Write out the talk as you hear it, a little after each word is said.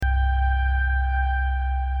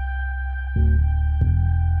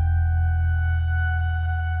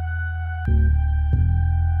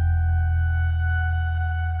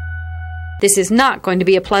This is not going to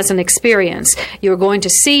be a pleasant experience. You're going to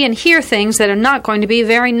see and hear things that are not going to be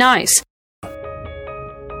very nice.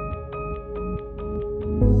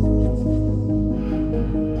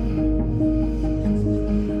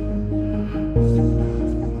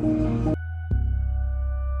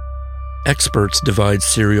 Experts divide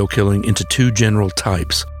serial killing into two general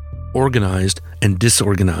types, organized and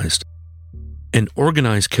disorganized. An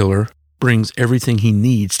organized killer brings everything he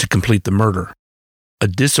needs to complete the murder. A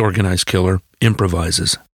disorganized killer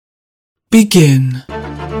improvises. Begin.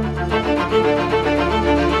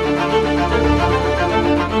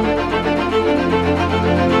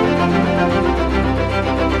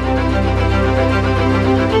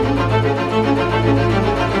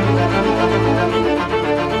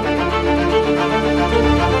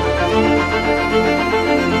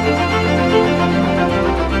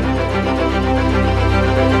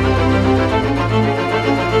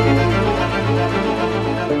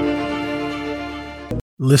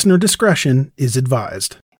 Listener discretion is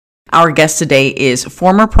advised. Our guest today is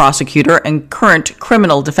former prosecutor and current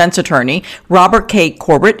criminal defense attorney Robert K.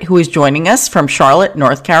 Corbett, who is joining us from Charlotte,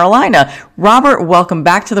 North Carolina. Robert, welcome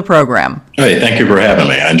back to the program. Hey, thank you for having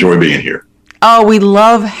me. I enjoy being here. Oh, we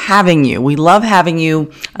love having you. We love having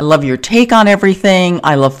you. I love your take on everything.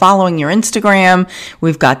 I love following your Instagram.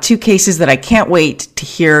 We've got two cases that I can't wait to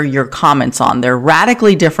hear your comments on. They're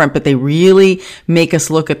radically different, but they really make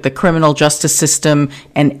us look at the criminal justice system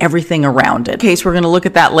and everything around it. Okay, so we're going to look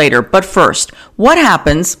at that later. But first, what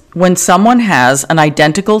happens when someone has an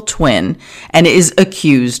identical twin and is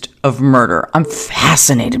accused of murder? I'm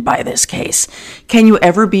fascinated by this case. Can you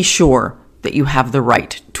ever be sure that you have the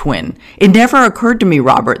right twin? It never occurred to me,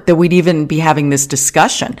 Robert, that we'd even be having this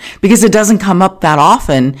discussion because it doesn't come up that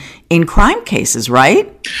often in crime cases, right?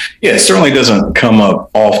 Yeah, it certainly doesn't come up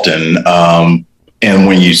often. And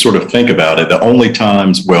when you sort of think about it, the only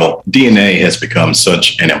times, DNA has become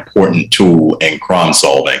such an important tool in crime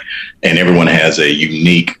solving, and everyone has a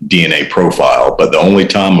unique DNA profile. But the only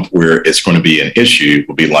time where it's going to be an issue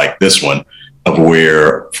will be like this one, of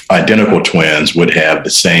where identical twins would have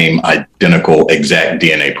the same identical exact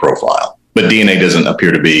DNA profile. But DNA doesn't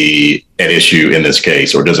appear to be an issue in this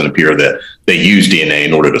case, or doesn't appear that they use DNA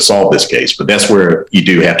in order to solve this case. But that's where you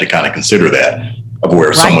do have to kind of consider that, of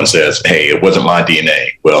where someone says, hey, it wasn't my DNA.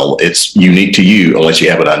 Well, it's unique to you unless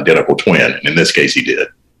you have an identical twin. And in this case, he did.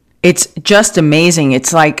 It's just amazing.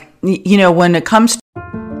 It's like, when it comes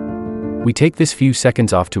to... We take this few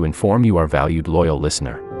seconds off to inform you, our valued loyal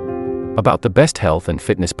listener, about the best health and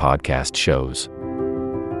fitness podcast shows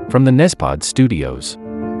from the Nespod Studios.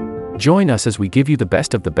 Join us as we give you the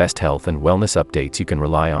best of the best health and wellness updates you can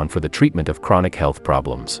rely on for the treatment of chronic health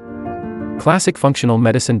problems. Classic functional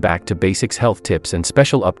medicine back to basics health tips and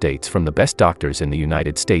special updates from the best doctors in the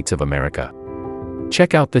United States of America.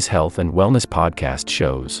 Check out this health and wellness podcast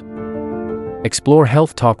shows. Explore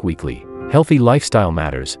Health Talk Weekly, Healthy Lifestyle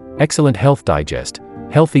Matters, Excellent Health Digest,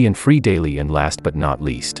 Healthy and Free Daily, and last but not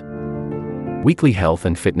least, Weekly Health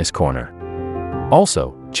and Fitness Corner.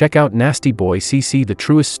 Also, check out Nasty Boy CC, the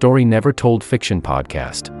truest story never told fiction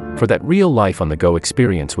podcast, for that real life on the go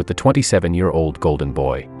experience with the 27-year-old golden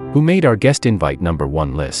boy, who made our guest invite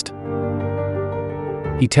 #1 list.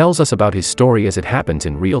 He tells us about his story as it happens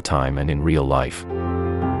in real time and in real life.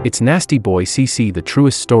 It's Nasty Boy CC, the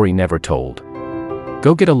truest story never told.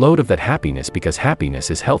 Go get a load of that happiness, because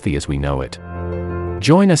happiness is healthy as we know it.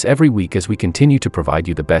 Join us every week as we continue to provide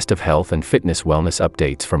you the best of health and fitness wellness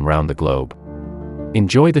updates from around the globe.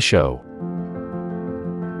 Enjoy the show.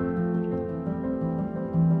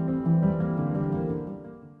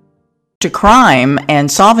 To crime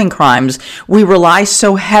and solving crimes, we rely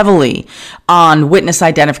so heavily on witness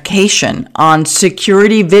identification, on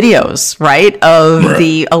security videos, right, of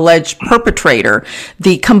the alleged perpetrator,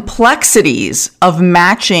 the complexities of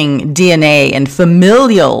matching DNA and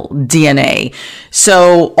familial DNA.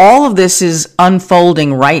 So all of this is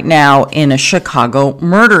unfolding right now in a Chicago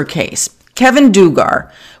murder case. Kevin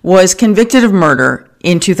Dugar was convicted of murder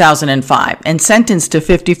in 2005 and sentenced to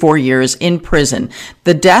 54 years in prison.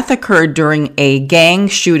 The death occurred during a gang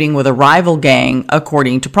shooting with a rival gang,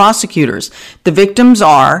 according to prosecutors. The victims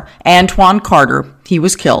are Antoine Carter, he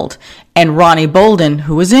was killed, and Ronnie Bolden,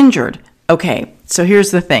 who was injured. Okay, so here's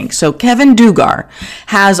the thing. So Kevin Dugar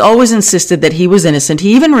has always insisted that he was innocent.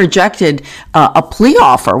 He even rejected a plea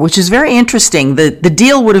offer, which is very interesting. The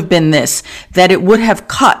deal would have been this, that it would have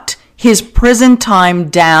cut his prison time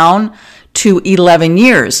down to 11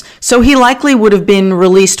 years. So he likely would have been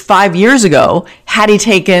released 5 years ago had he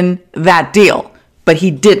taken that deal, but he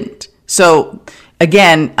didn't. So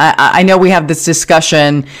again, I know we have this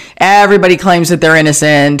discussion. Everybody claims that they're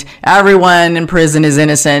innocent. Everyone in prison is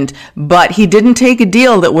innocent. But he didn't take a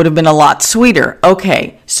deal that would have been a lot sweeter.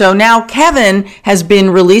 Okay, so now Kevin has been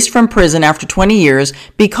released from prison after 20 years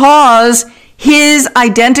because his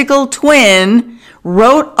identical twin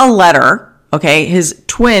wrote a letter. Okay, his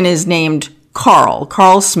twin is named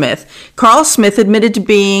Carl Smith. Carl Smith admitted to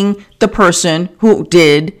being the person who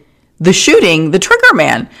did the shooting, the trigger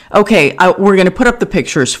man. Okay, we're going to put up the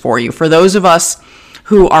pictures for you. For those of us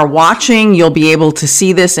who are watching, you'll be able to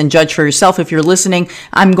see this and judge for yourself. If you're listening,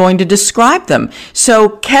 I'm going to describe them. So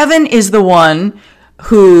Kevin is the one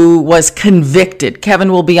who was convicted.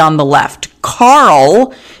 Kevin will be on the left.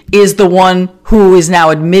 Carl is the one who is now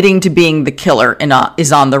admitting to being the killer and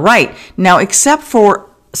is on the right. Now, except for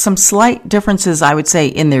some slight differences, I would say,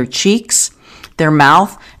 in their cheeks, their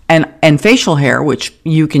mouth, and facial hair, which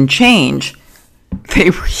you can change, they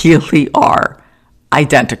really are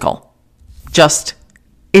identical. Just,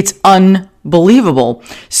 it's unbelievable.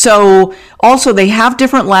 So also they have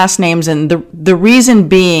different last names, and the reason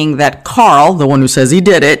being that Carl, the one who says he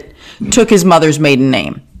did it, took his mother's maiden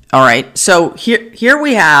name. All right. So here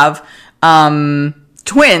we have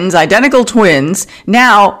twins, identical twins.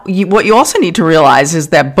 Now, what you also need to realize is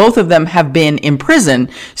that both of them have been in prison.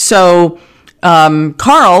 So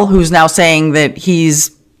Carl, who's now saying that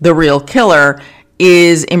he's the real killer,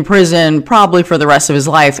 is in prison probably for the rest of his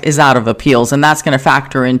life, is out of appeals. And that's going to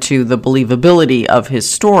factor into the believability of his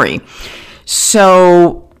story.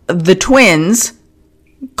 So the twins,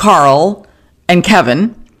 Carl and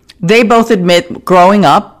Kevin, they both admit growing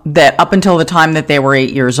up that up until the time that they were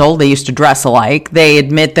 8 years old, they used to dress alike. They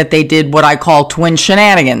admit that they did what I call twin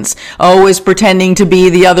shenanigans, always pretending to be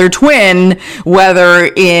the other twin, whether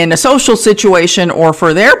in a social situation or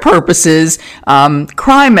for their purposes,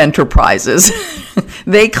 crime enterprises.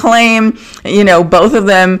 They claim, both of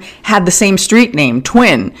them had the same street name,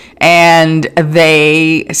 Twin, and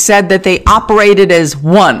they said that they operated as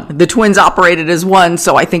one. The twins operated as one,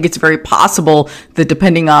 so I think it's very possible that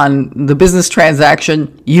depending on the business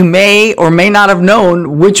transaction, you may or may not have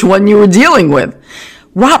known which one you were dealing with.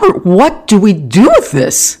 Robert, what do we do with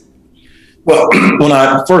this? Well, when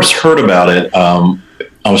I first heard about it,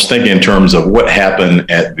 I was thinking in terms of what happened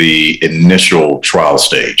at the initial trial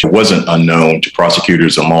stage. It wasn't unknown to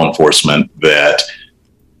prosecutors and law enforcement that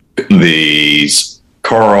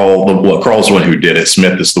Carl's the one who did it.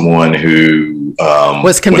 Smith is the one who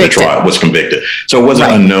was convicted. So it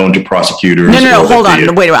wasn't unknown to prosecutors. No, hold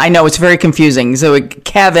on. Wait. I know it's very confusing. So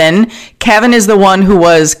Kevin is the one who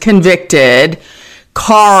was convicted.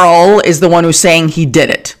 Carl is the one who's saying he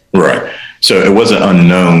did it. Right. So it wasn't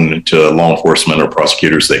unknown to law enforcement or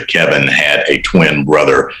prosecutors that Kevin had a twin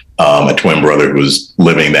brother who was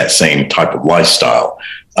living that same type of lifestyle.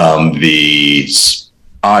 The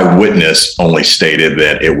eyewitness only stated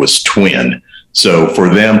that it was twin. So for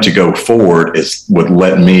them to go forward would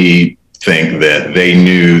let me think that they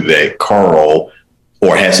knew that Carl,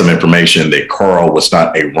 or had some information that Carl was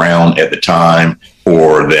not around at the time,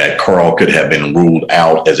 or that Carl could have been ruled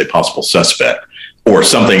out as a possible suspect, or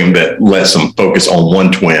something that lets them focus on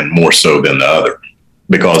one twin more so than the other,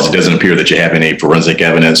 because it doesn't appear that you have any forensic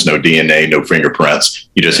evidence, no DNA, no fingerprints.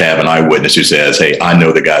 You just have an eyewitness who says, hey, I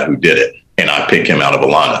know the guy who did it, and I picked him out of a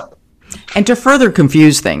lineup. And to further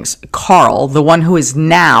confuse things, Carl, the one who is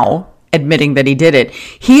now admitting that he did it,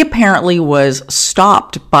 he apparently was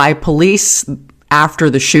stopped by police after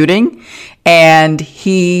the shooting, and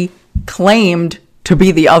he claimed to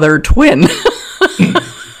be the other twin.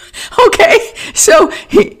 Okay, so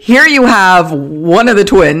here you have one of the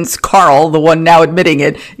twins, Carl, the one now admitting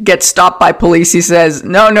it, gets stopped by police. He says,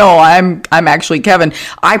 no, I'm actually Kevin.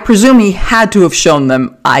 I presume he had to have shown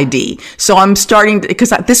them ID. So I'm starting to,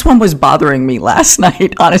 because this one was bothering me last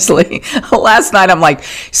night, honestly. Last night, I'm like,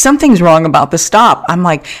 something's wrong about the stop. I'm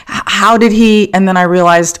like, how did he? And then I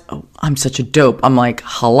realized, oh, I'm such a dope. I'm like,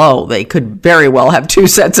 hello, they could very well have two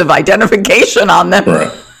sets of identification on them.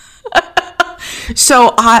 Right.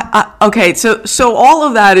 So so all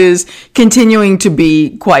of that is continuing to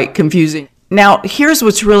be quite confusing. Now, here's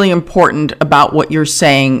what's really important about what you're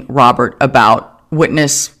saying, Robert, about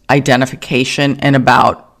witness identification and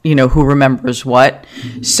about, who remembers what.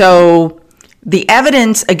 So the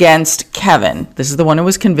evidence against Kevin, this is the one who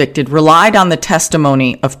was convicted, relied on the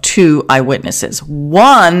testimony of two eyewitnesses,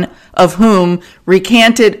 one of whom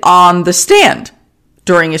recanted on the stand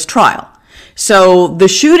during his trial. So the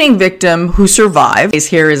shooting victim who survived,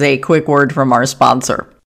 here is a quick word from our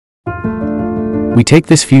sponsor. We take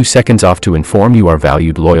this few seconds off to inform you, our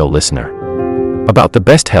valued loyal listener, about the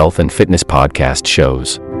best health and fitness podcast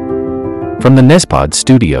shows from the Nespod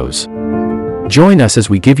Studios. Join us as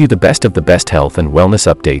we give you the best of the best health and wellness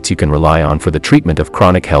updates you can rely on for the treatment of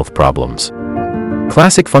chronic health problems.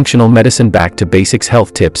 Classic functional medicine back to basics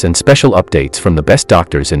health tips and special updates from the best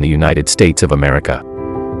doctors in the United States of America.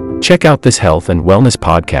 Check out this health and wellness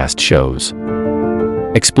podcast shows.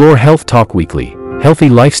 Explore Health Talk Weekly, Healthy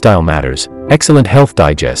Lifestyle Matters, Excellent Health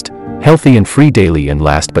Digest, Healthy and Free Daily, and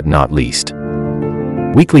last but not least,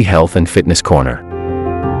 Weekly Health and Fitness Corner.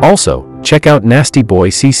 Also, check out Nasty Boy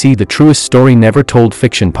CC, the truest story never told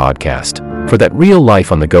fiction podcast, for that real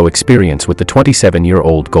life on the go experience with the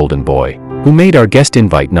 27-year-old golden boy, who made our guest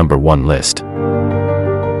invite #1 list.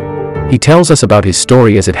 He tells us about his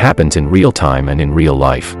story as it happens in real time and in real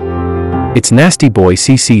life. It's Nasty Boy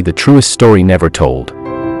CC, the truest story never told.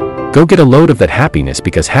 Go get a load of that happiness,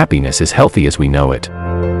 because happiness is healthy as we know it.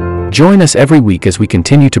 Join us every week as we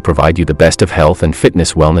continue to provide you the best of health and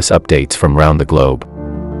fitness wellness updates from around the globe.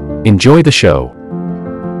 Enjoy the show.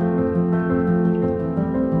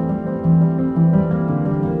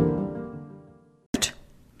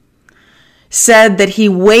 Said that he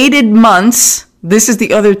waited months. This is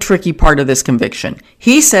the other tricky part of this conviction.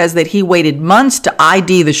 He says that he waited months to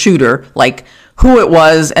ID the shooter, like who it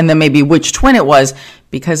was and then maybe which twin it was,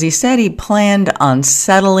 because he said he planned on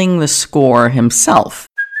settling the score himself.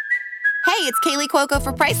 Hey, it's Kaylee Cuoco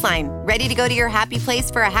for Priceline. Ready to go to your happy place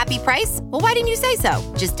for a happy price? Well, why didn't you say so?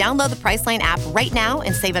 Just download the Priceline app right now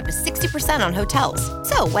and save up to 60% on hotels.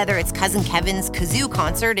 So whether it's Cousin Kevin's Kazoo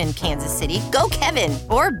Concert in Kansas City, go Kevin,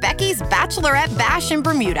 or Becky's Bachelorette Bash in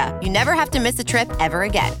Bermuda, you never have to miss a trip ever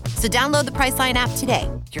again. So download the Priceline app today.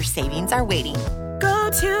 Your savings are waiting. Go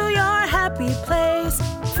to your happy place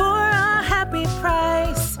for a happy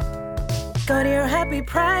price. Go to your happy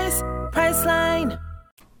price, Priceline.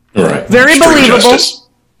 Right. Very Street believable, justice.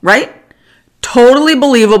 Right? Totally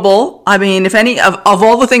believable. I mean, if any of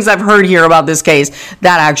all the things I've heard here about this case,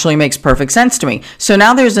 that actually makes perfect sense to me. So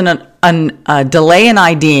now there's a delay in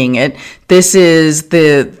IDing it. This is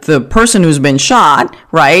the person who's been shot,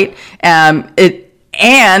 right?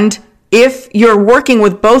 And if you're working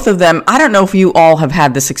with both of them, I don't know if you all have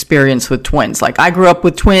had this experience with twins. Like, I grew up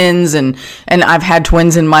with twins, and I've had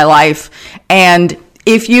twins in my life, and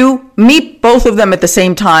if you meet both of them at the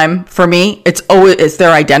same time, for me,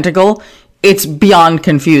 they're identical. It's beyond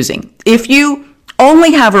confusing. If you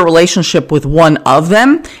only have a relationship with one of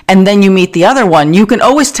them and then you meet the other one, you can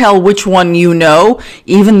always tell which one you know,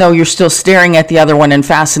 even though you're still staring at the other one in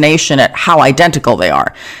fascination at how identical they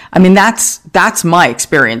are. I mean, that's my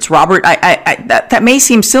experience, Robert. That may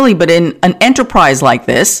seem silly, but in an enterprise like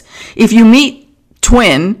this, if you meet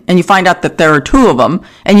twin and you find out that there are two of them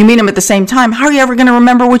and you meet them at the same time, how are you ever going to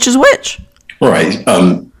remember which is which? Right.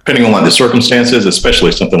 Depending on the circumstances,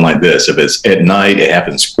 especially something like this, if it's at night, it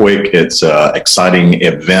happens quick, it's an exciting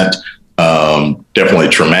event, definitely a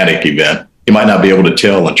traumatic event, you might not be able to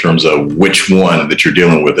tell in terms of which one that you're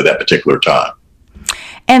dealing with at that particular time.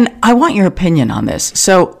 And I want your opinion on this.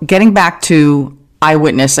 So getting back to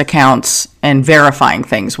eyewitness accounts and verifying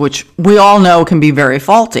things, which we all know can be very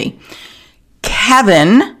faulty.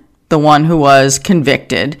 Kevin, the one who was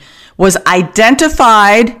convicted, was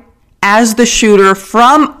identified as the shooter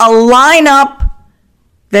from a lineup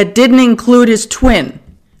that didn't include his twin.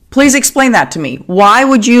 Please explain that to me. Why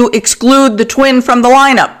would you exclude the twin from the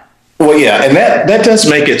lineup? Well, yeah, and that does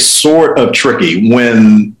make it sort of tricky.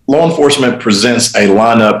 When law enforcement presents a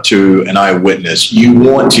lineup to an eyewitness, you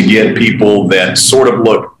want to get people that sort of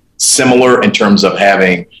look similar in terms of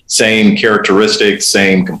having same characteristics,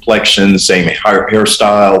 same complexion, same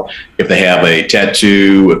hairstyle, if they have a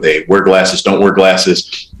tattoo, if they wear glasses, don't wear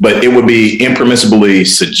glasses. But it would be impermissibly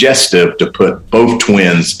suggestive to put both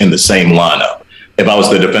twins in the same lineup. If I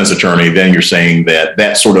was the defense attorney, then you're saying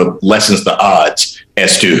that sort of lessens the odds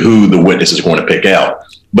as to who the witness is going to pick out.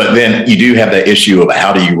 But then you do have that issue of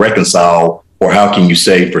how do you reconcile, or how can you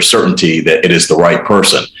say for certainty that it is the right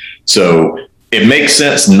person? So it makes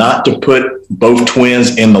sense not to put both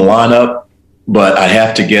twins in the lineup, but I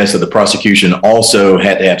have to guess that the prosecution also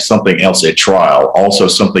had to have something else at trial, also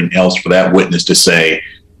something else for that witness to say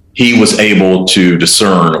he was able to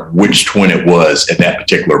discern which twin it was at that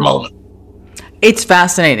particular moment. It's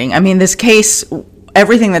fascinating. I mean, this case,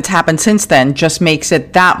 everything that's happened since then just makes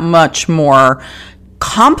it that much more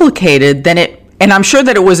complicated than it. And I'm sure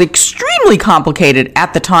that it was extremely complicated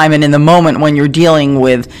at the time and in the moment when you're dealing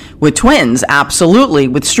with twins, absolutely,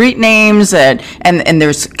 with street names and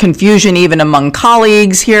there's confusion even among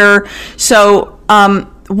colleagues here. So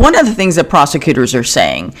one of the things that prosecutors are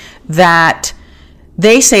saying, that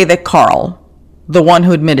they say that Carl, the one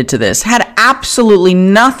who admitted to this, had absolutely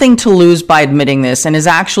nothing to lose by admitting this and is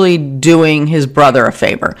actually doing his brother a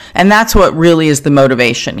favor. And that's what really is the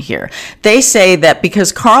motivation here. They say that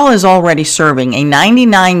because Carl is already serving a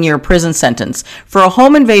 99-year prison sentence for a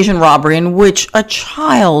home invasion robbery in which a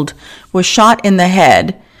child was shot in the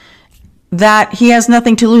head, that he has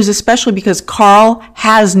nothing to lose, especially because Carl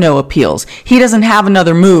has no appeals. He doesn't have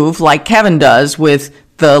another move like Kevin does with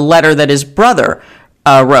the letter that his brother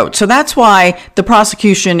wrote. So that's why the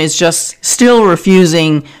prosecution is just still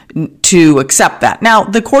refusing to accept that. Now,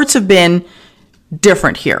 the courts have been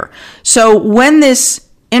different here. So when this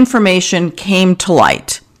information came to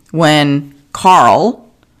light, when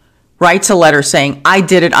Carl writes a letter saying, I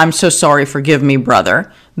did it, I'm so sorry, forgive me,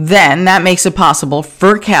 brother, then that makes it possible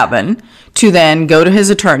for Kevin to then go to his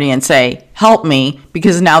attorney and say, help me,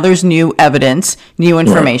 because now there's new evidence, new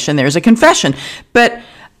information, there's a confession. But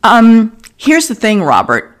here's the thing,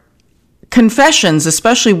 Robert. Confessions,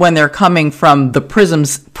 especially when they're coming from the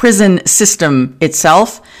prison system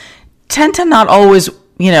itself, tend to not always,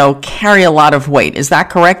 carry a lot of weight. Is that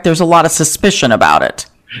correct? There's a lot of suspicion about it.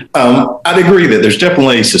 I'd agree that there's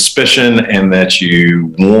definitely suspicion and that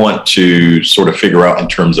you want to sort of figure out in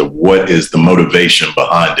terms of what is the motivation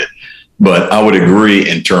behind it. But I would agree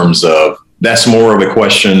in terms of that's more of a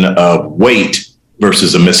question of weight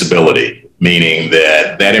versus admissibility, meaning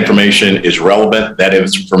that information is relevant, that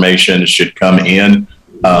information should come in,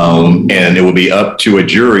 and it will be up to a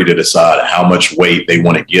jury to decide how much weight they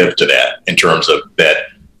want to give to that in terms of that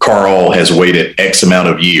Carl has waited X amount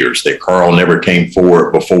of years, that Carl never came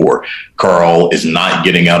forward before. Carl is not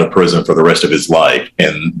getting out of prison for the rest of his life.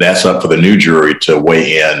 And that's up for the new jury to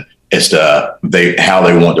weigh in as to how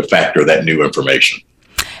they want to factor that new information.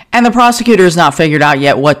 And the prosecutor has not figured out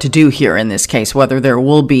yet what to do here in this case, whether there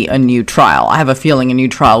will be a new trial. I have a feeling a new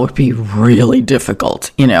trial would be really difficult,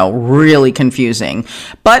 really confusing.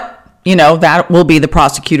 But, that will be the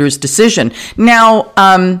prosecutor's decision. Now,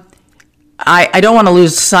 I don't want to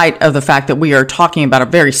lose sight of the fact that we are talking about a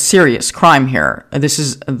very serious crime here. This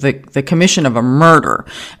is the commission of a murder.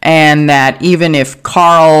 And that even if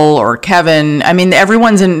Carl or Kevin,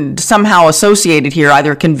 everyone's somehow associated here,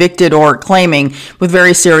 either convicted or claiming with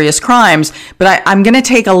very serious crimes. But I'm going to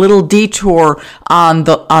take a little detour on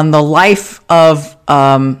the life of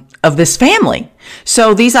this family.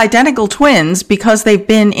 So these identical twins, because they've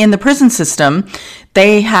been in the prison system,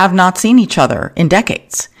 they have not seen each other in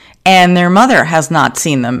decades. And their mother has not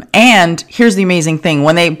seen them. And here's the amazing thing.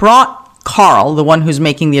 When they brought Carl, the one who's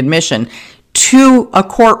making the admission, to a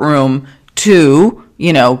courtroom to,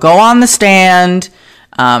 go on the stand,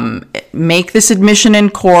 make this admission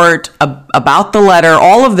in court about the letter,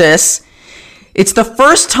 all of this, it's the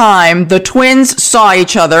first time the twins saw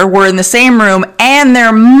each other, were in the same room, and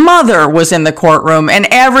their mother was in the courtroom, and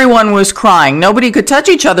everyone was crying. Nobody could touch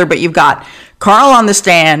each other, but you've got Carl on the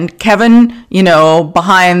stand, Kevin,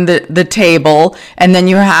 behind the table, and then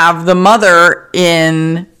you have the mother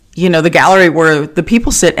in, the gallery where the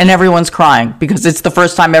people sit, and everyone's crying because it's the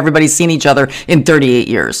first time everybody's seen each other in 38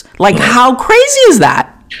 years. Like, how crazy is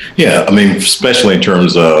that? Yeah, especially in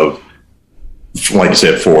terms of, like I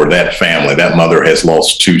said, for that family, that mother has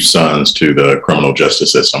lost two sons to the criminal justice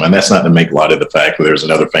system. And that's not to make light of the fact that there's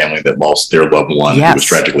another family that lost their loved one who was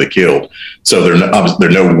tragically killed. So there are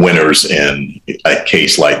no winners in a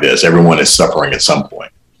case like this. Everyone is suffering at some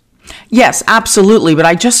point. Yes, absolutely. But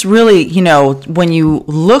I just really, when you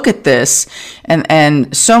look at this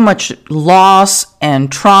and so much loss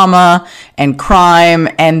and trauma and crime,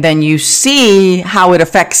 and then you see how it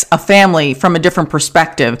affects a family from a different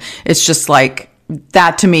perspective, it's just like,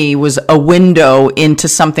 that to me was a window into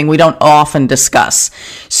something we don't often discuss.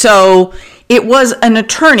 So it was an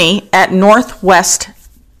attorney at Northwest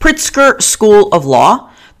Pritzker School of Law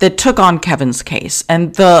that took on Kevin's case.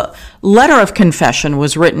 And the letter of confession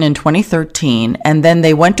was written in 2013, and then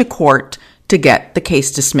they went to court to get the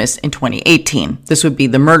case dismissed in 2018. This would be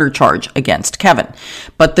the murder charge against Kevin.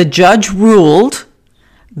 But the judge ruled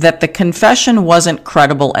that the confession wasn't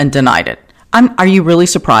credible and denied it. Are you really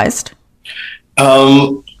surprised?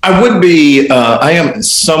 I would be, I am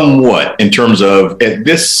somewhat in terms of at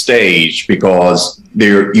this stage, because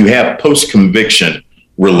you have post-conviction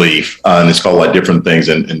relief, and it's called like different things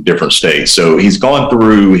in different states. So he's gone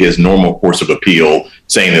through his normal course of appeal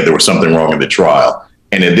saying that there was something wrong in the trial.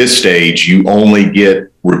 And at this stage, you only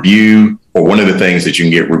get review, or one of the things that you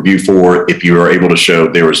can get review for if you are able to show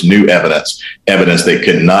there was new evidence that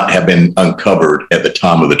could not have been uncovered at the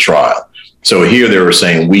time of the trial. So here they were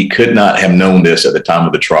saying we could not have known this at the time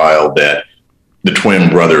of the trial, that the twin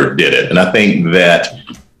brother did it. And I think that,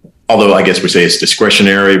 although I guess we say it's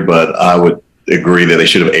discretionary, but I would agree that they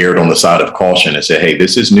should have erred on the side of caution and said, hey,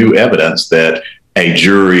 this is new evidence that a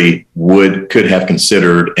jury could have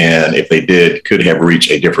considered, and if they did, could have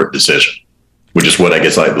reached a different decision, which is what I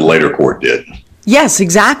guess the later court did. Yes,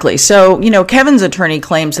 exactly. So, Kevin's attorney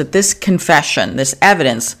claims that this confession, this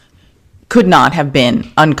evidence, could not have been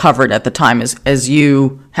uncovered at the time, as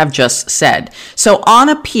you have just said. So on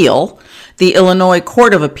appeal, the Illinois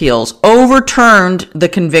Court of Appeals overturned the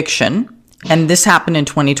conviction, and this happened in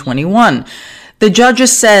 2021. The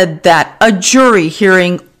judges said that a jury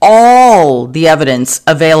hearing all the evidence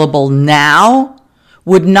available now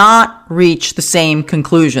would not reach the same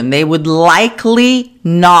conclusion. They would likely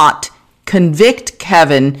not convict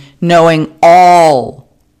Kevin knowing all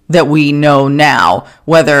that we know now,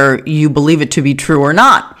 whether you believe it to be true or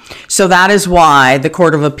not. So that is why the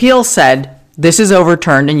Court of Appeal said, this is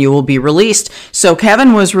overturned and you will be released. So Kevin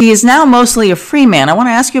he is now mostly a free man. I want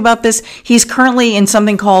to ask you about this. He's currently in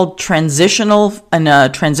something called transitional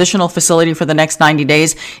facility for the next 90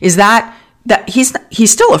 days. Is that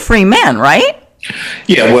he's still a free man, right?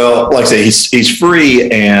 Yeah, well, like I say, he's free,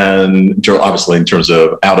 and obviously in terms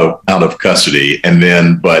of out of custody,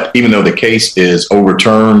 but even though the case is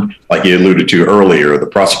overturned, like you alluded to earlier, the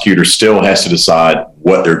prosecutor still has to decide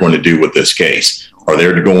what they're going to do with this case. Are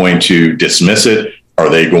they going to dismiss it? Are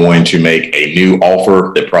they going to make a new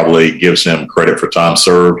offer that probably gives him credit for time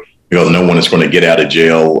served? Because no one is going to get out of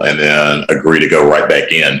jail and then agree to go right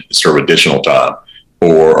back in and serve additional time.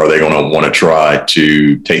 Or are they going to want to try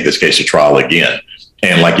to take this case to trial again?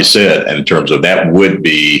 And like you said, in terms of that would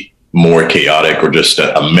be more chaotic or just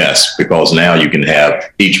a mess, because now you can have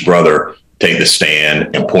each brother take the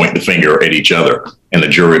stand and point the finger at each other, and the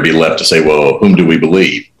jury be left to say, well, whom do we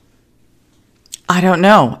believe? I don't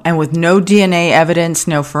know. And with no DNA evidence,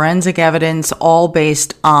 no forensic evidence, all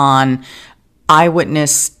based on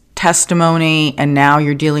eyewitness testimony, and now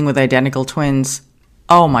you're dealing with identical twins.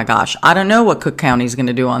 Oh my gosh. I don't know what Cook County is going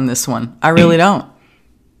to do on this one. I really don't.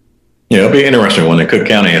 Yeah, it'll be an interesting one. And Cook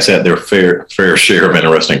County has had their fair share of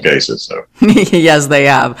interesting cases. So. Yes, they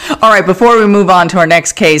have. All right, before we move on to our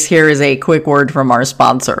next case, here is a quick word from our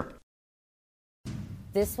sponsor.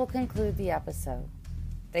 This will conclude the episode.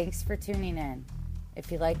 Thanks for tuning in.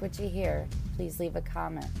 If you like what you hear, please leave a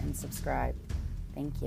comment and subscribe. Thank you.